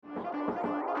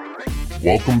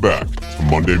Welcome back to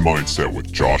Monday Mindset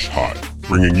with Josh Hyde,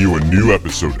 bringing you a new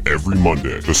episode every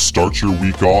Monday to start your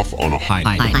week off on a high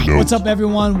note. What's up,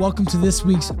 everyone? Welcome to this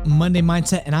week's Monday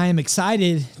Mindset, and I am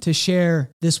excited to share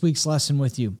this week's lesson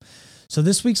with you. So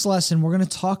this week's lesson, we're going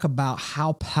to talk about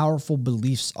how powerful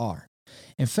beliefs are.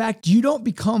 In fact, you don't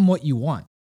become what you want.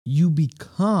 You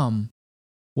become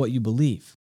what you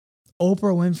believe.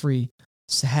 Oprah Winfrey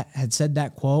had said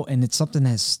that quote, and it's something that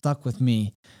has stuck with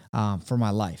me for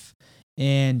my life.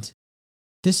 And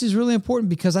this is really important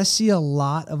because I see a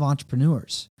lot of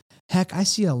entrepreneurs. Heck, I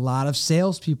see a lot of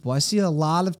salespeople. I see a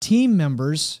lot of team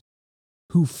members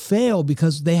who fail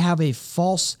because they have a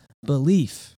false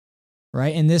belief,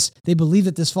 right? And they believe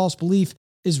that this false belief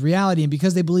is reality. And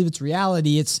because they believe it's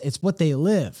reality, it's what they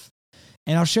live.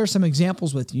 And I'll share some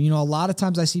examples with you. You know, a lot of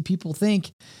times I see people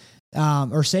think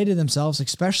or say to themselves,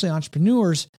 especially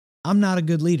entrepreneurs, I'm not a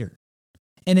good leader.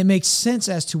 And it makes sense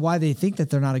as to why they think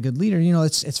that they're not a good leader. You know,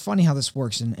 it's funny how this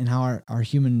works and how our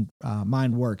human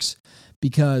mind works.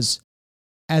 Because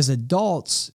as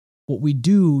adults, what we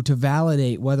do to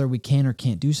validate whether we can or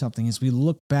can't do something is we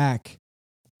look back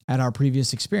at our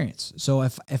previous experience. So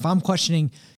if I'm questioning,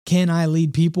 can I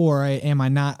lead people or am I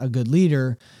not a good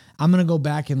leader? I'm going to go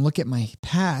back and look at my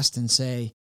past and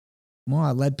say, well,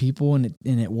 I led people and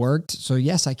it worked. So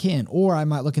yes, I can. Or I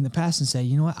might look in the past and say,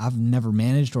 you know what? I've never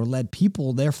managed or led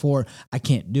people. Therefore, I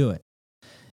can't do it.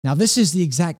 Now, this is the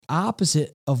exact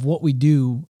opposite of what we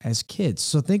do as kids.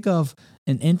 So think of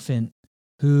an infant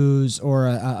or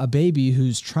a baby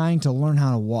who's trying to learn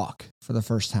how to walk for the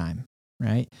first time,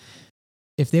 right?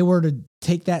 If they were to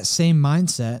take that same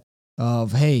mindset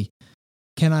of, hey,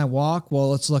 can I walk? Well,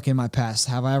 let's look in my past.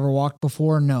 Have I ever walked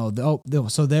before? No.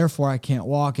 So therefore I can't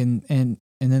walk. And then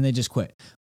they just quit.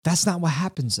 That's not what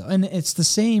happens though. And it's the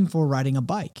same for riding a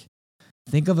bike.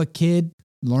 Think of a kid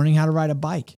learning how to ride a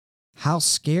bike. How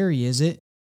scary is it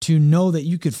to know that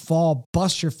you could fall,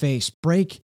 bust your face,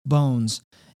 break bones,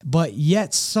 but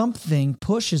yet something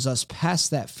pushes us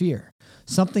past that fear.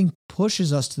 Something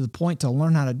pushes us to the point to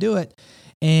learn how to do it.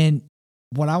 And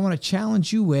what I want to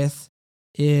challenge you with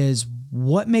is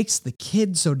what makes the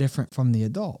kid so different from the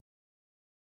adult?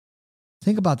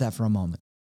 Think about that for a moment.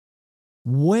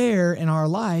 Where in our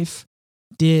life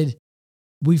did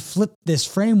we flip this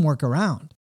framework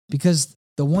around? Because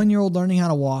the 1-year-old learning how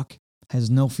to walk has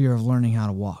no fear of learning how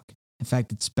to walk. In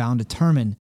fact, it's bound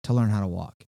determined to learn how to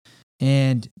walk.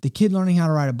 And the kid learning how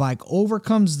to ride a bike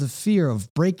overcomes the fear of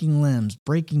breaking limbs,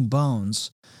 breaking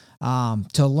bones,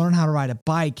 to learn how to ride a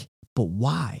bike. But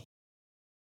why?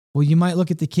 Well, you might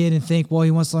look at the kid and think, well,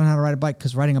 he wants to learn how to ride a bike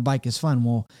because riding a bike is fun.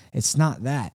 Well, it's not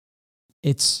that.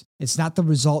 It's not the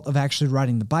result of actually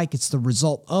riding the bike. It's the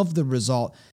result of the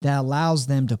result that allows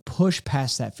them to push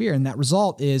past that fear. And that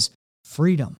result is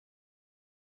freedom.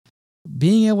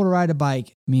 Being able to ride a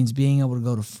bike means being able to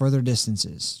go to further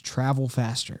distances, travel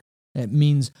faster. It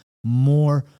means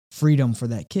more freedom for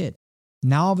that kid.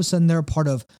 Now, all of a sudden, they're a part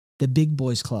of the big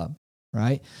boys club,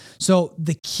 right? So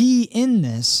the key in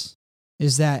this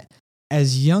is that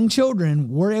as young children,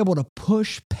 we're able to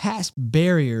push past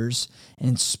barriers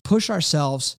and push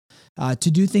ourselves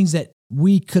to do things that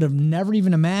we could have never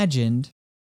even imagined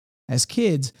as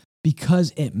kids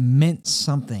because it meant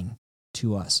something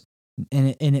to us.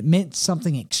 And it meant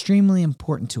something extremely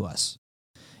important to us.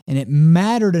 And it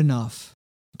mattered enough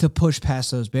to push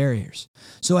past those barriers.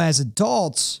 So as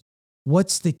adults,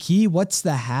 what's the key? What's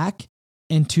the hack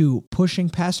into pushing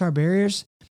past our barriers?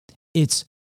 It's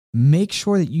make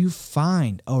sure that you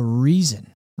find a reason,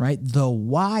 right? The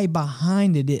why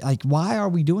behind it. Like, why are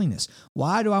we doing this?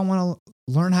 Why do I want to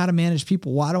learn how to manage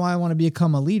people? Why do I want to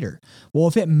become a leader? Well,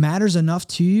 if it matters enough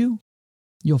to you,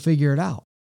 you'll figure it out.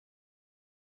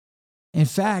 In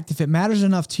fact, if it matters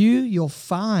enough to you, you'll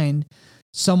find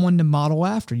someone to model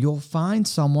after. You'll find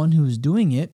someone who's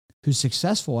doing it, who's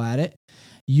successful at it.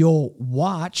 You'll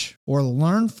watch or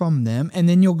learn from them, and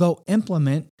then you'll go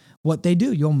implement what they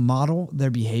do. You'll model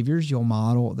their behaviors, you'll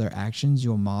model their actions,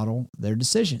 you'll model their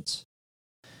decisions.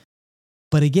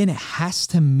 But again, it has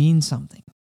to mean something.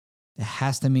 It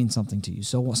has to mean something to you.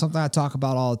 So something I talk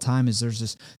about all the time is there's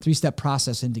this 3-step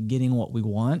process into getting what we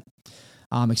want,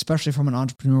 especially from an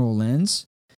entrepreneurial lens.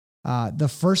 The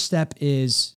first step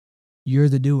is you're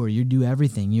the doer. You do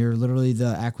everything. You're literally the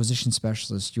acquisition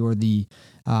specialist. You're the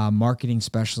marketing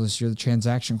specialist. You're the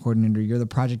transaction coordinator. You're the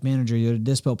project manager. You're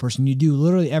the dispo person. You do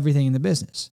literally everything in the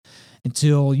business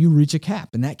until you reach a cap.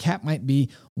 And that cap might be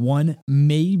 1,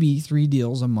 maybe 3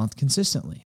 deals a month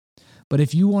consistently. But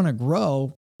if you want to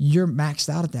grow, you're maxed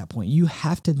out at that point. You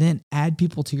have to then add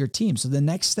people to your team. So the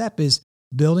next step is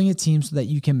building a team so that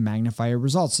you can magnify your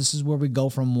results. This is where we go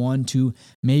from 1 to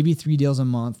maybe 3 deals a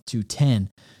month to 10,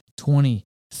 20,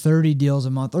 30 deals a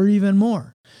month, or even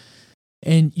more.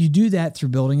 And you do that through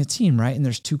building a team, right? And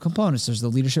there's 2 components. There's the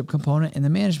leadership component and the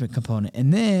management component.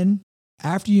 And then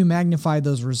after you magnify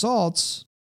those results,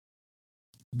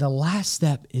 the last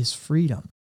step is freedom.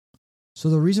 So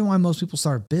the reason why most people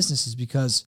start a business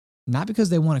is not because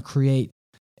they want to create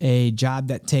a job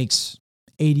that takes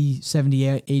 80, 70,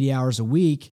 80 hours a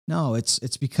week. No, it's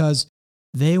because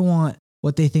they want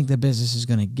what they think the business is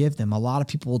going to give them. A lot of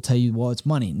people will tell you, well, it's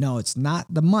money. No, it's not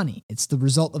the money. It's the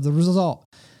result of the result.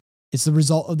 It's the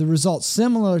result of the result.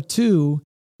 Similar to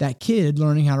that kid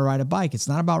learning how to ride a bike. It's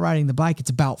not about riding the bike. It's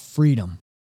about freedom.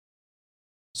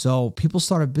 So people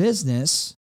start a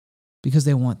business because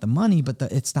they want the money, but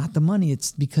it's not the money.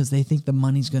 It's because they think the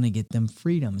money's going to get them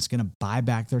freedom. It's going to buy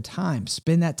back their time.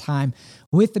 Spend that time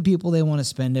with the people they want to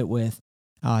spend it with,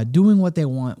 doing what they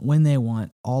want, when they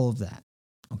want, all of that.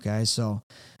 Okay, so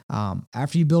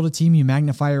after you build a team, you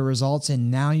magnify your results,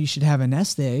 and now you should have a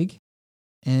nest egg,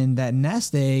 and that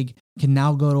nest egg can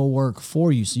now go to work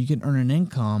for you, so you can earn an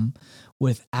income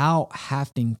without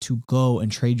having to go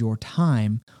and trade your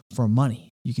time for money.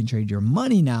 You can trade your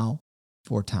money now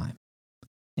for time.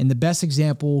 And the best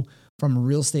example from a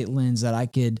real estate lens that I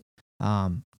could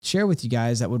share with you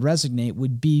guys that would resonate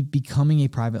would be becoming a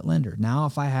private lender. Now,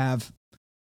 if I have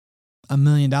 $1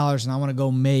 million and I want to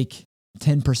go make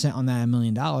 10% on that $1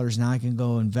 million, now I can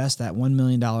go invest that $1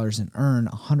 million and earn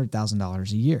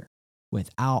 $100,000 a year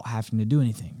without having to do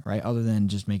anything, right? Other than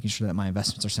just making sure that my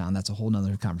investments are sound. That's a whole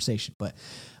nother conversation. But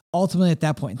ultimately, at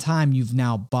that point in time, you've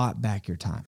now bought back your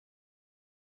time.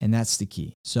 And that's the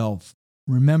key. So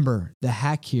remember, the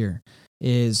hack here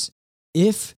is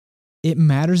if it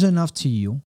matters enough to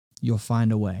you, you'll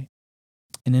find a way.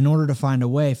 And in order to find a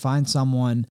way, find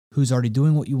someone who's already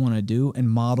doing what you want to do and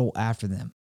model after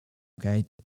them. Okay?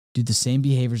 Do the same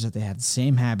behaviors that they have, the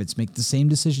same habits, make the same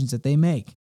decisions that they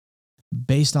make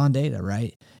based on data,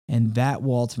 right? And that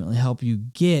will ultimately help you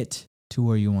get to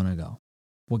where you want to go.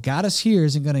 What got us here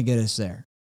isn't going to get us there.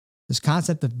 This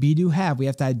concept of be, do, have, we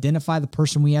have to identify the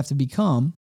person we have to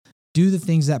become, do the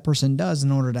things that person does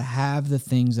in order to have the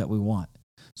things that we want.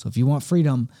 So if you want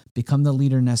freedom, become the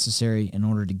leader necessary in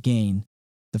order to gain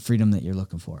the freedom that you're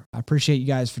looking for. I appreciate you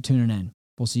guys for tuning in.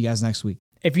 We'll see you guys next week.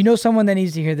 If you know someone that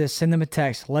needs to hear this, send them a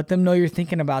text. Let them know you're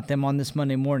thinking about them on this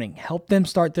Monday morning. Help them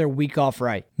start their week off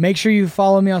right. Make sure you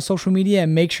follow me on social media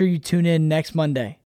and make sure you tune in next Monday.